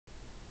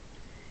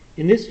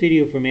In this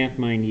video for Math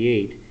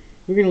 98,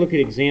 we're going to look at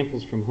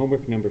examples from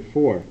homework number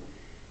 4.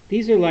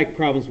 These are like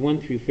problems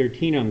 1 through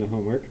 13 on the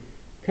homework,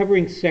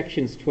 covering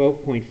sections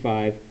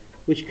 12.5,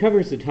 which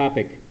covers the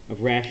topic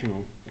of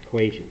rational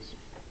equations.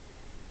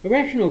 A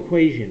rational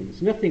equation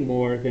is nothing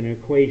more than an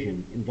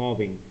equation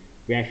involving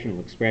rational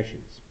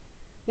expressions.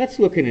 Let's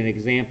look at an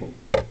example.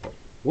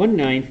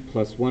 1/9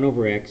 plus 1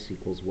 over x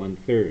equals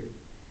 1/3.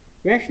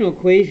 Rational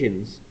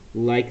equations,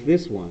 like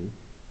this one,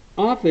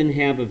 often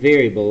have a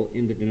variable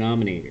in the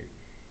denominator.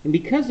 And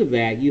because of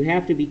that, you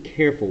have to be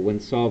careful when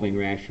solving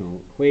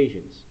rational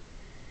equations.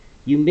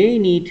 You may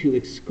need to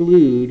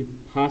exclude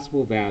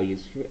possible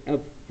values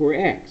for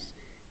x,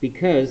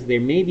 because there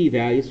may be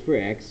values for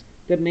x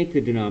that make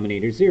the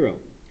denominator 0.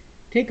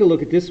 Take a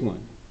look at this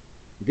one.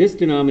 This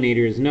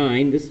denominator is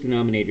 9, this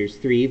denominator is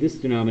 3, this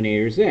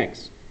denominator is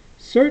x.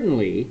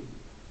 Certainly,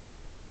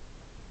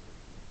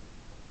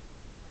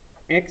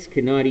 x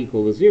cannot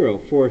equal a 0,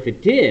 for if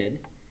it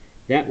did,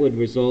 that would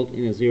result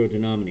in a 0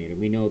 denominator.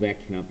 We know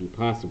that cannot be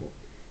possible.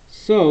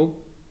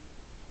 So,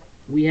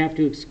 we have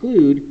to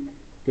exclude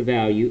the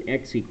value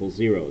x equals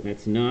 0.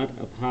 That's not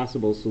a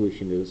possible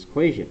solution to this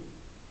equation.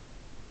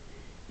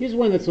 Here's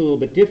one that's a little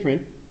bit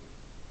different.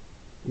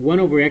 1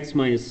 over x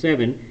minus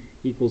 7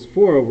 equals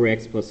 4 over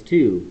x plus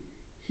 2.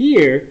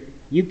 Here,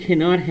 you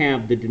cannot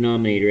have the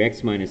denominator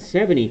x minus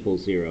 7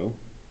 equals 0,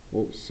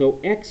 so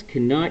x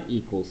cannot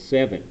equal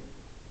 7.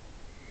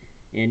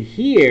 And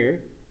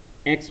here,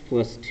 x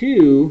plus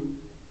 2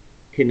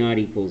 cannot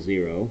equal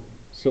 0,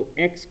 so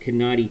x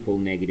cannot equal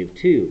negative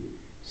 2.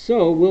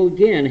 So we'll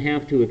again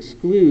have to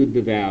exclude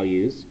the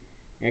values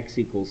x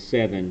equals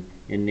 7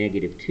 and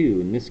negative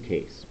 2 in this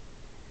case.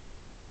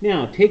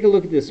 Now, take a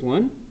look at this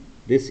one.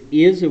 This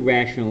is a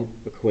rational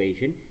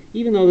equation,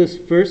 even though this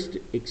first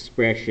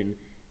expression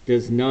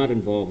does not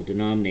involve a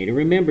denominator.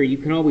 Remember, you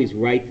can always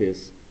write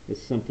this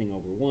as something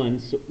over 1,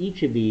 so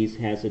each of these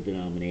has a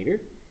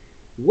denominator.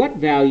 What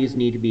values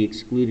need to be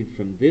excluded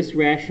from this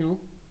rational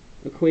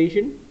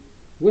equation?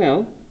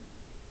 Well,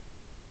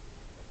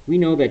 we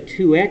know that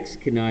 2x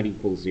cannot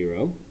equal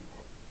 0,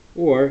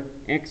 or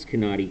x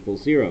cannot equal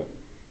 0.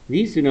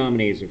 These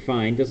denominators are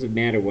fine. Doesn't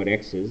matter what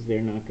x is.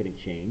 They're not going to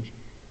change.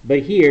 But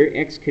here,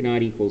 x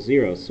cannot equal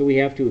 0, so we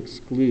have to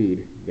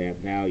exclude that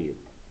value.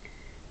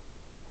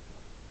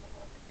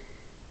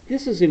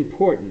 This is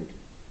important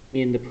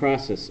in the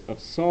process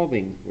of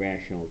solving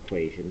rational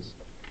equations.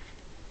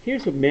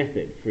 Here's a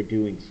method for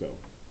doing so.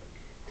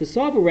 To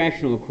solve a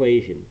rational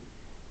equation,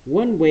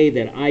 one way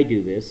that I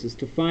do this is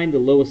to find the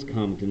lowest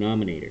common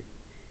denominator.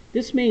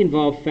 This may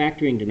involve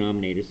factoring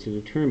denominators to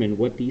determine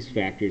what these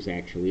factors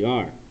actually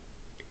are.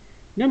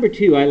 Number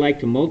 2, I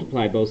like to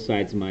multiply both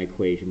sides of my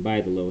equation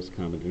by the lowest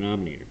common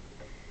denominator.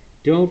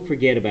 Don't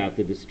forget about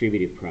the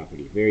distributive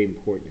property, very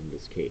important in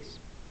this case.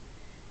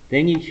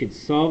 Then you should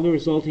solve the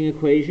resulting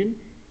equation.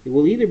 It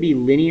will either be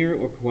linear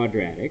or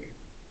quadratic.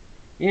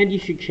 And you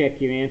should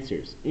check your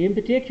answers. In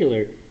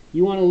particular,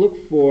 you want to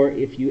look for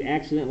if you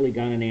accidentally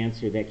got an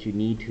answer that you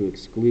need to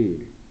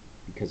exclude,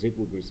 because it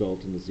would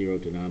result in a 0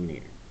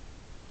 denominator.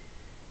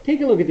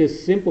 Take a look at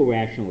this simple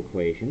rational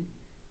equation.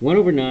 1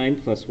 over 9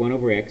 plus 1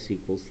 over x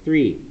equals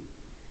 3.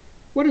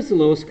 What is the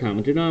lowest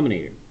common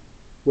denominator?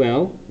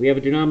 Well, we have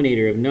a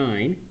denominator of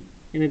 9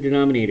 and a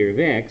denominator of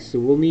x, so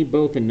we'll need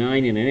both a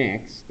 9 and an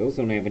x. Those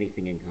don't have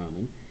anything in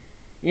common.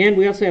 And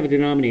we also have a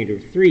denominator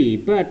of 3,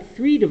 but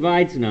 3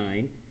 divides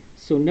 9,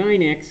 so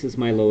 9x is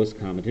my lowest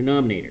common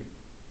denominator.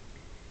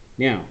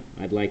 Now,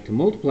 I'd like to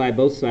multiply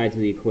both sides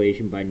of the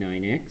equation by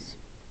 9x.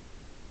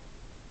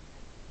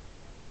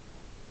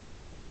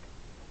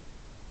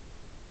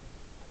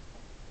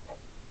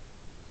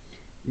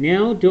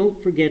 Now,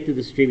 don't forget the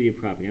distributive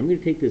property. I'm going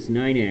to take this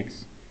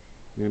 9x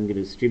and I'm going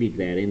to distribute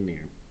that in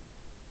there.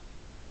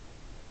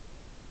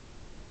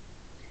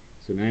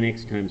 So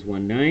 9x times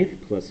 1/9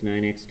 plus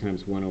 9x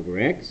times 1 over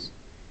x.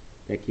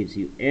 That gives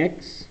you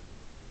x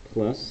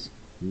plus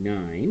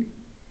 9.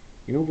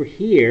 And over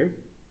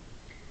here,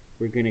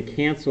 we're going to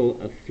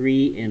cancel a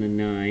 3 and a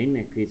 9.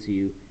 That gives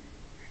you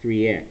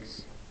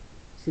 3x.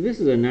 So this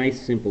is a nice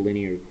simple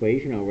linear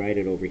equation. I'll write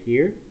it over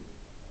here.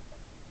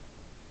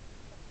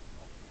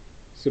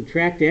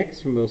 Subtract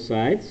x from both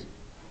sides.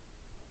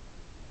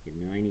 Get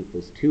 9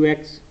 equals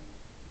 2x.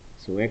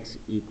 So x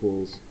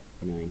equals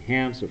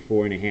 9/2, or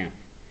 4.5.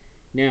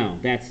 Now,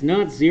 that's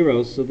not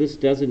 0, so this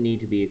doesn't need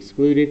to be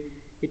excluded.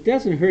 It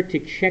doesn't hurt to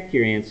check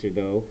your answer,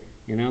 though,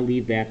 and I'll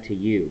leave that to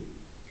you.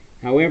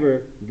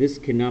 However, this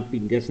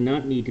does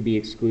not need to be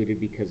excluded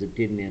because it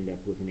didn't end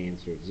up with an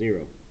answer of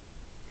 0.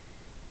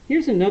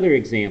 Here's another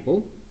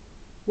example.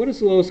 What is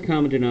the lowest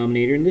common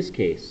denominator in this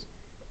case?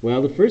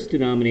 Well, the first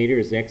denominator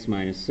is x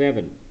minus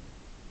 7.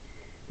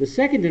 The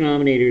second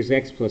denominator is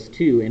x plus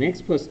 2, and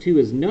x plus 2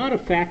 is not a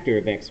factor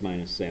of x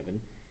minus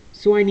 7,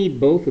 so I need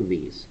both of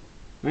these.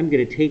 I'm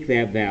going to take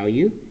that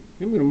value, and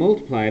I'm going to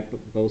multiply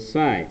it both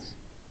sides.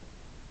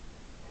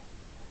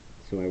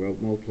 So I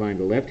wrote multiply on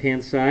the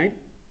left-hand side,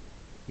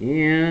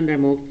 and I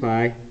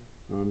multiply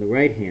on the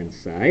right-hand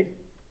side.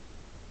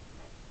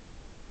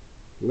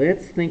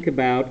 Let's think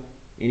about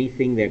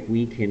anything that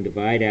we can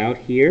divide out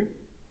here,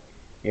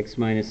 x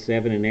minus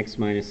 7 and x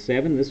minus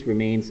 7, this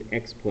remains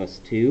x plus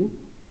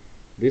 2.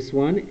 This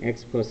one,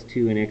 x plus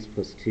 2 and x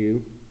plus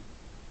 2.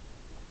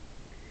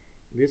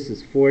 This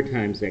is 4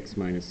 times x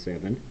minus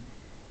 7.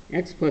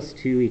 X plus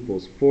 2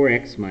 equals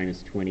 4x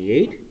minus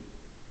 28.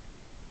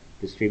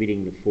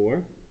 Distributing the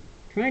 4.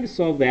 Trying to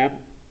solve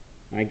that,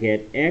 I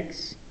get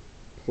x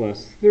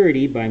plus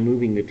 30 by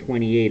moving the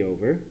 28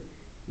 over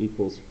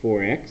equals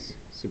 4x.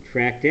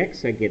 Subtract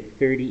x, I get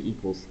 30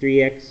 equals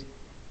 3x,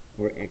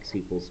 or x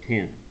equals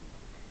 10.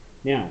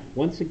 Now,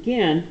 once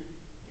again,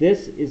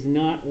 this is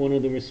not one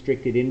of the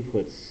restricted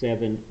inputs,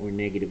 7 or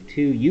negative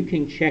 2. You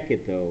can check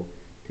it, though,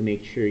 to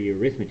make sure your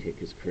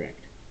arithmetic is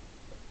correct.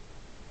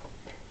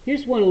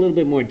 Here's one a little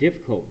bit more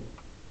difficult.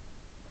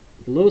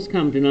 The lowest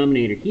common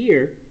denominator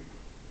here,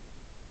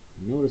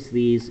 notice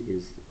these,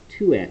 is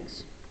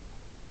 2x.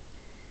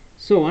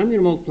 So I'm going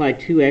to multiply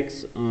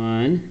 2x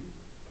on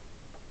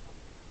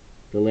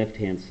the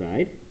left-hand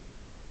side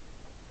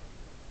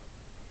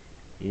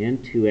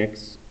and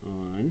 2x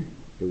on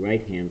the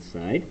right-hand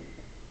side.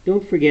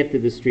 Don't forget the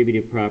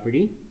distributive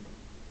property.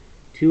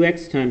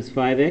 2x times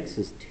 5x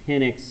is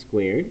 10x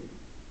squared.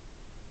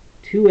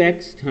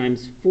 2x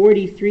times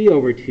 43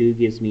 over 2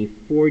 gives me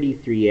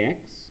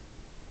 43x.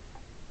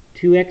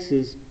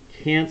 2x's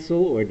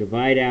cancel or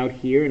divide out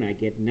here, and I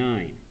get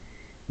 9.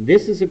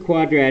 This is a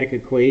quadratic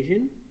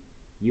equation.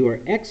 You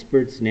are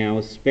experts now,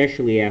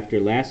 especially after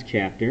last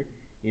chapter,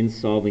 in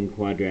solving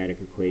quadratic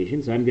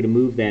equations. I'm going to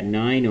move that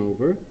 9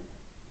 over,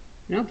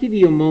 and I'll give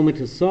you a moment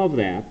to solve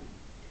that,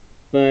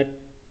 but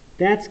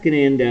that's going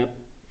to end up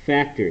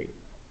factoring,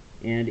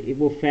 and it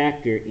will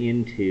factor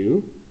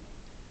into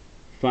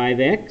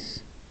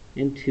 5x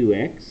and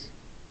 2x,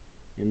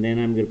 and then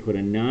I'm going to put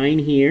a 9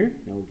 here.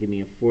 That will give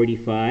me a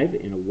 45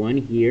 and a 1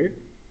 here,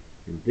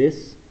 and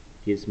this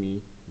gives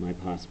me my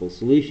possible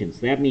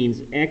solutions. That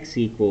means x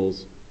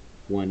equals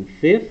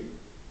 1/5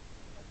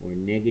 or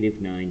negative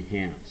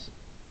 9/2.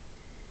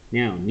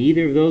 Now,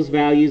 neither of those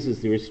values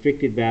is the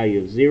restricted value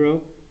of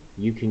 0.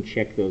 You can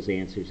check those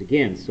answers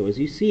again. So as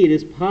you see, it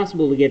is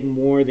possible to get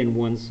more than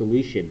one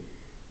solution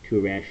to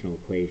a rational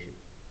equation.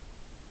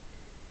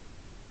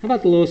 How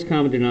about the lowest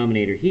common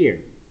denominator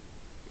here?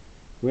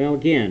 Well,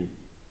 again,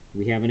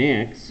 we have an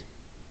x.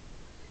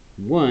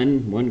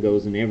 1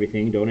 goes in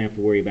everything, don't have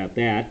to worry about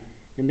that.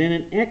 And then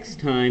an x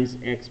times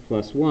x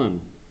plus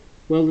 1.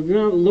 Well,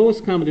 the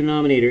lowest common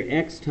denominator,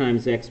 x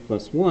times x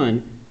plus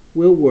 1,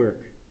 will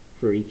work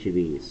for each of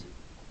these.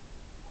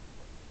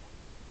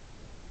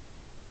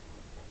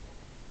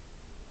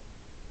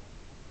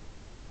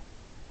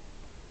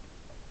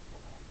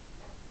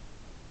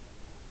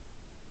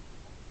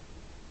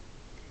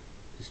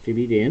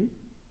 Distribute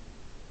in.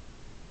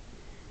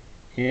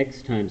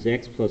 X times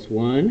x plus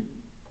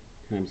 1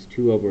 times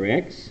 2 over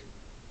x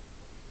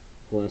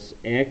plus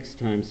x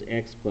times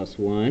x plus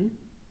 1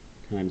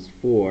 times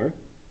 4.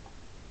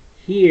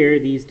 Here,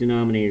 these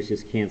denominators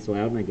just cancel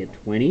out, and I get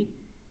 20.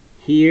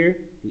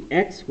 Here, the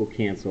x will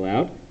cancel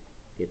out.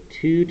 Get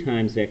 2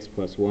 times x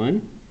plus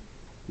 1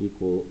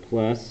 equal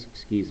plus,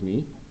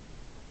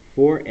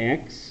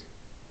 4x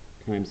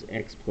times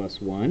x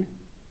plus 1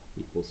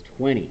 equals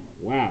 20.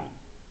 Wow,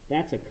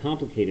 that's a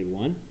complicated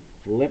one.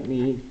 Let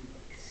me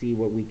see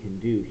what we can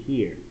do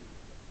here.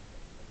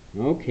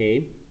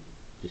 Okay,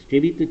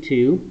 distribute the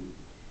 2.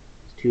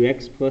 It's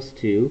 2x plus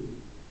 2.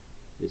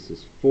 This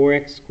is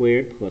 4x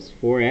squared plus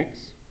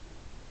 4x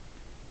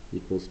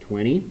equals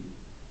 20.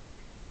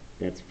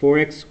 That's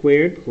 4x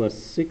squared plus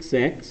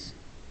 6x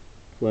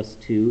plus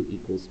 2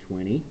 equals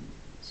 20.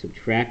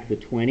 Subtract the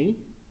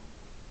 20.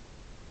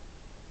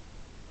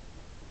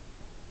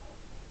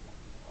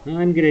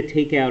 I'm going to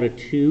take out a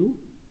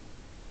 2.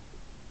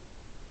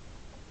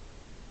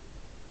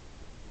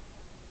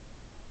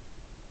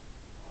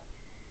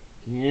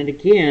 And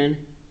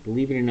again,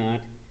 believe it or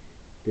not,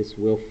 this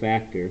will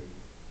factor.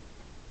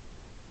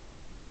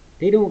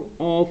 They don't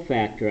all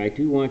factor. I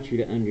do want you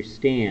to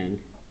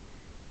understand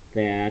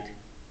that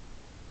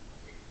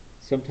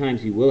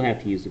sometimes you will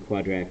have to use the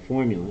quadratic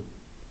formula,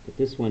 but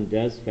this one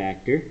does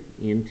factor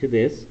into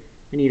this.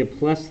 I need a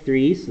plus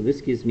 3, so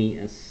this gives me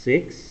a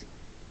 6.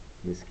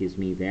 This gives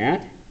me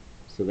that.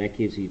 So that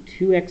gives you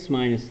 2x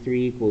minus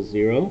 3 equals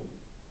 0,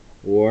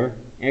 or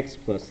x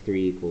plus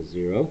 3 equals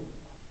 0.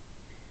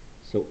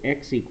 So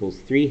x equals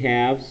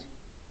 3/2,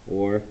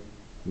 or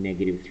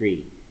negative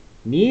 3.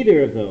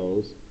 Neither of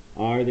those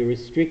are the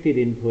restricted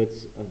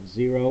inputs of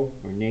 0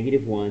 or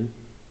negative 1.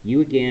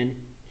 You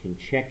again can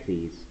check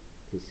these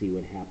to see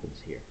what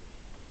happens here.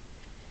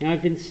 Now,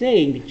 I've been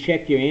saying to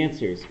check your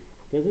answers.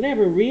 Does it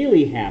ever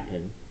really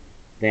happen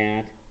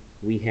that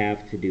we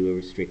have to do a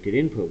restricted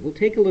input? We'll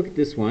take a look at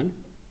this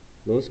one.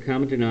 Lowest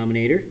common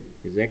denominator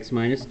is x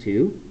minus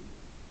 2.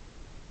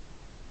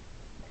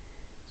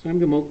 So I'm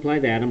going to multiply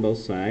that on both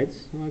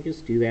sides. So I'll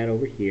just do that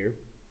over here.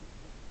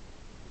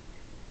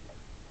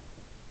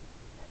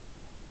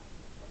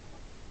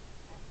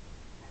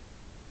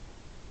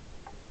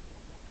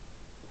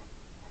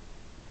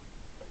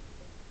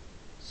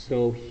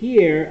 So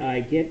here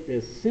I get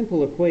this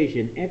simple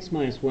equation, x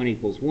minus 1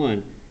 equals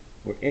 1,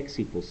 or x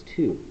equals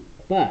 2.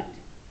 But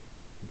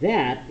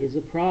that is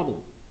a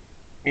problem.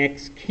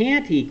 X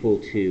can't equal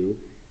 2,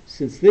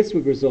 since this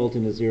would result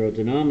in a zero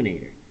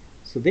denominator.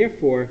 So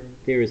therefore,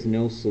 there is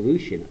no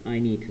solution. I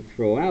need to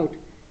throw out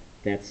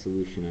that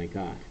solution I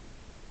got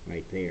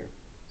right there.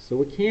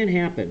 So it can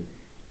happen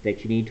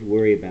that you need to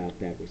worry about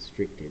that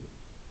restricted.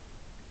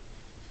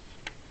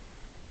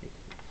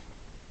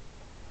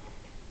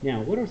 Now,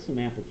 what are some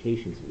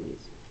applications of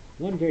these?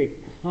 One very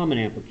common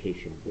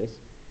application of this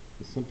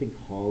is something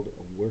called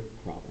a work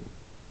problem.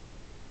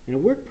 And a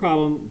work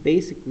problem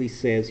basically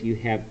says you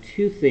have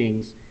two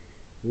things,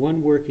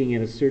 one working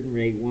at a certain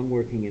rate, one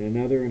working at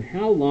another, and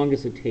how long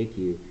does it take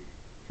you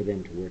for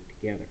them to work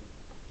together?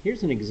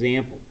 Here's an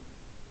example.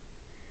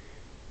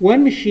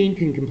 One machine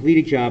can complete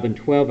a job in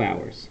 12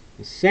 hours.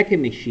 A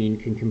second machine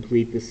can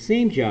complete the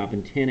same job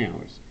in 10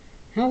 hours.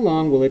 How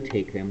long will it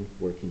take them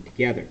working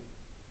together?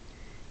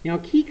 Now, a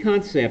key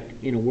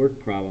concept in a work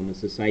problem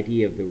is this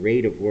idea of the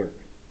rate of work.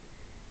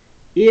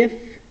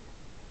 If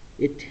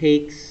it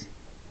takes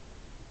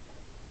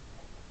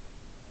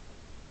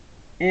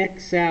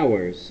X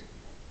hours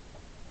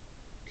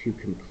to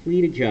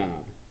complete a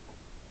job,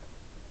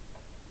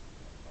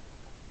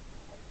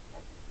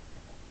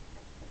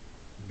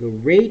 the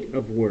rate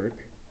of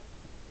work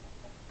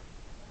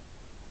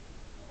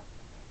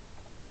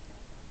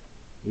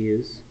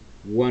is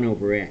 1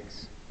 over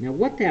x. Now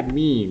what that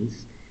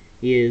means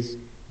is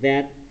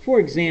that, for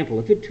example,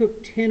 if it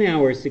took 10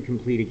 hours to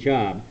complete a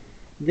job,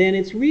 then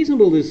it's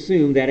reasonable to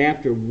assume that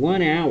after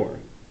 1 hour,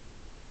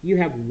 you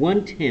have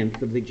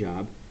 1/10 of the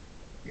job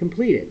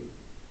completed.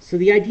 So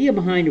the idea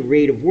behind a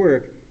rate of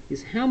work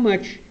is how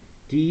much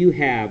do you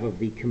have of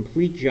the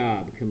complete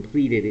job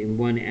completed in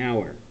 1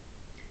 hour.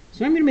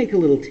 So I'm going to make a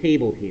little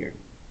table here.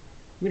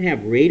 I'm going to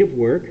have rate of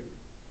work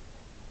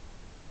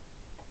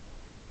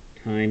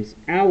times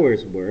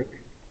hours work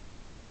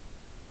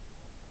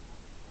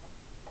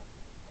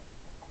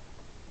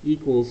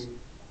equals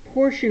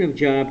portion of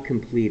job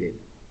completed.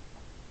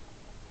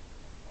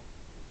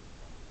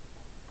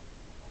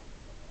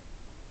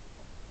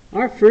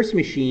 Our first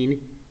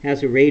machine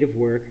has a rate of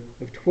work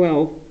of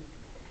 12,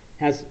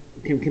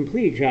 can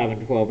complete a job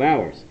in 12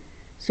 hours.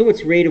 So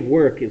its rate of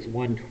work is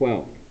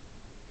 1/12.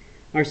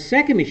 Our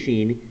second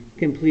machine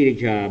complete a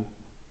job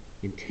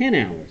in 10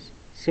 hours.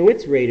 So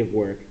its rate of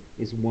work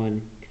is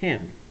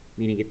 1/10,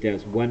 meaning it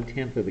does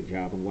 1/10 of the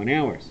job in 1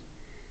 hour.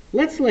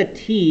 Let's let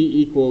T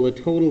equal the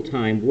total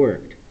time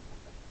worked.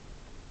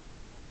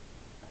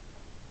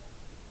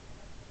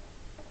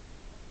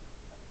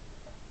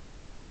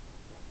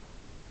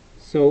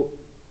 So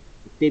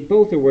they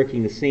both are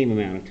working the same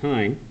amount of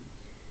time.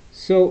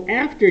 So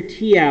after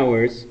T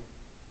hours,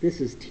 this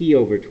is T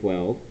over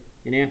 12,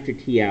 and after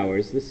T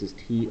hours, this is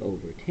T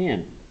over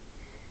 10.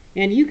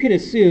 And you can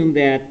assume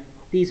that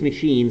these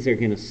machines are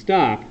going to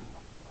stop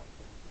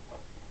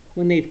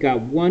when they've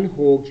got one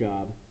whole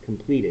job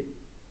completed.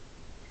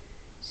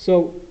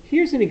 So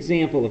here's an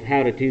example of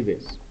how to do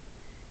this.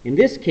 In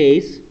this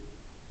case,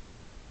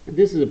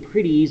 this is a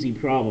pretty easy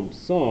problem to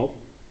solve.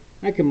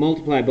 I can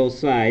multiply both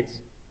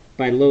sides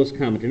by the lowest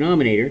common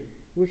denominator,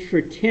 which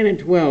for 10 and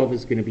 12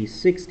 is going to be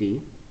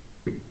 60.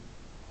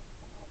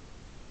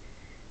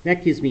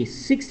 That gives me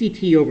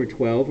 60t over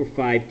 12, or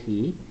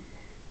 5t,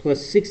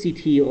 plus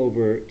 60t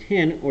over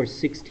 10, or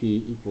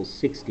 6t, equals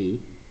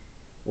 60,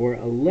 or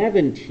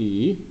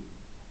 11t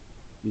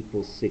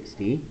equals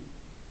 60.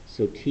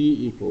 So t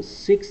equals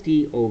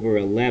 60 over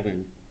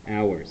 11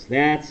 hours.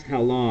 That's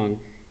how long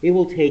it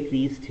will take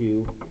these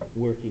two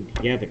working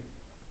together.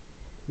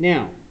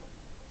 Now,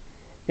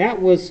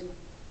 that was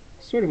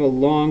sort of a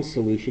long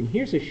solution.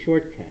 Here's a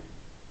shortcut.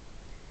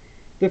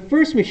 The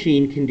first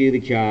machine can do the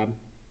job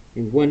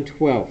in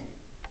 1/12.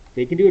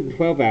 They can do it in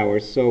 12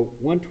 hours, so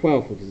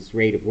 1/12 of its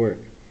rate of work.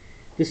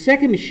 The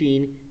second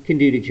machine can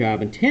do the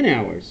job in 10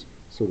 hours,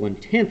 so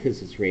 1/10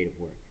 is its rate of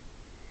work.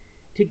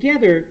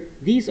 Together,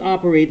 these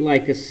operate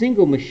like a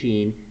single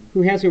machine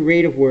who has a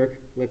rate of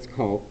work, let's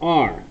call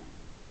R.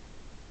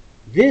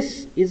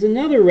 This is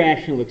another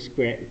rational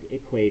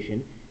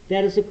equation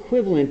that is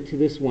equivalent to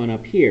this one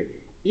up here.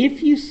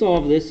 If you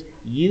solve this,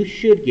 you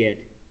should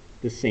get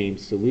the same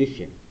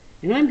solution.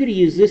 And I'm going to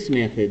use this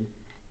method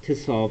to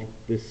solve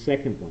this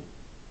second one.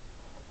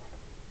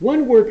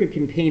 One worker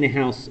can paint a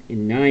house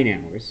in 9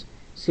 hours,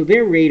 so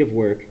their rate of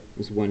work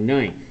is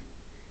 1/9.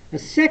 A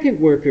second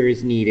worker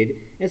is needed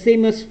as they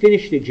must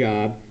finish the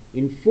job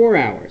in 4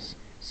 hours.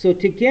 So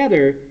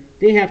together,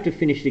 they have to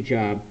finish the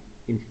job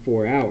in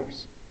 4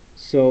 hours.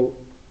 So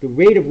the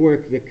rate of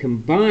work that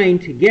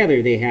combined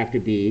together they have to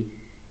be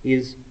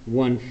is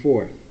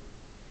 1/4.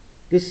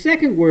 The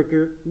second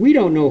worker, we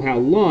don't know how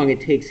long it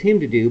takes him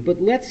to do,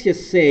 but let's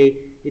just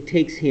say it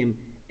takes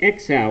him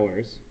X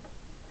hours,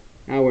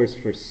 hours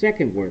for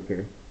second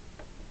worker,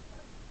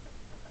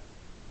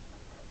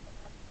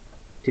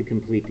 to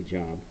complete the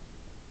job.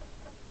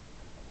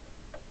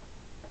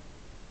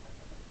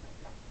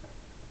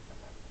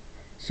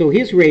 So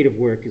his rate of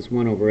work is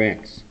 1 over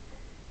x.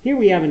 Here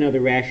we have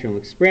another rational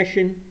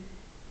expression,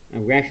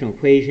 a rational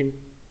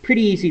equation.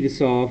 Pretty easy to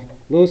solve.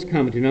 Lowest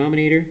common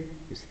denominator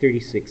is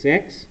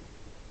 36x.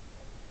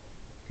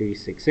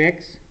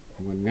 36x,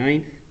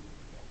 1/9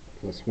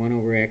 plus 1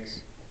 over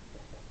x.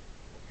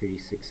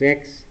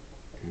 36x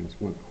times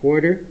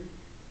 1/4.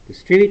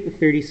 Distribute the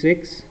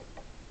 36x.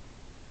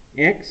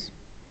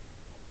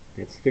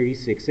 That's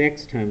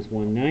 36x times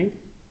 1/9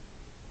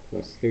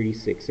 plus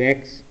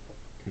 36x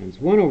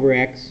times 1 over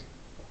x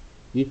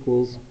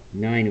equals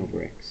 9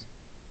 over x.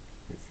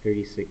 That's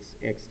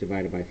 36x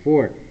divided by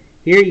 4.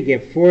 Here you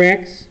get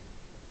 4x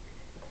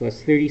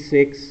plus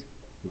 36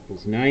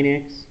 equals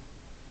 9x.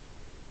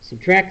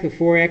 Subtract the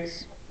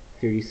 4x,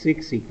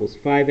 36 equals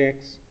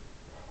 5x.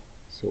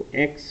 So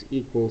x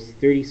equals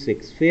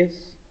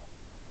 36/5.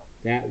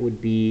 That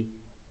would be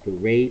the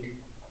rate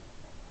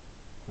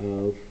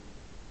of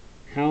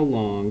how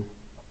long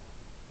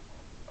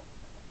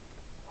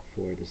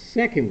for the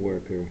second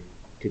worker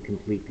to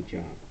complete the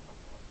job.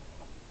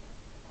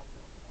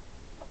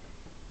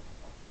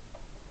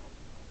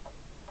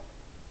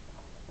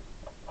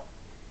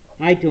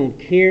 I don't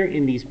care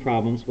in these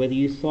problems whether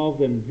you solve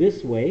them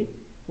this way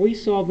or you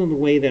solve them the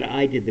way that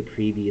I did the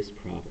previous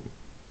problem.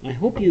 I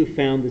hope you have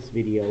found this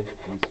video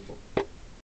useful.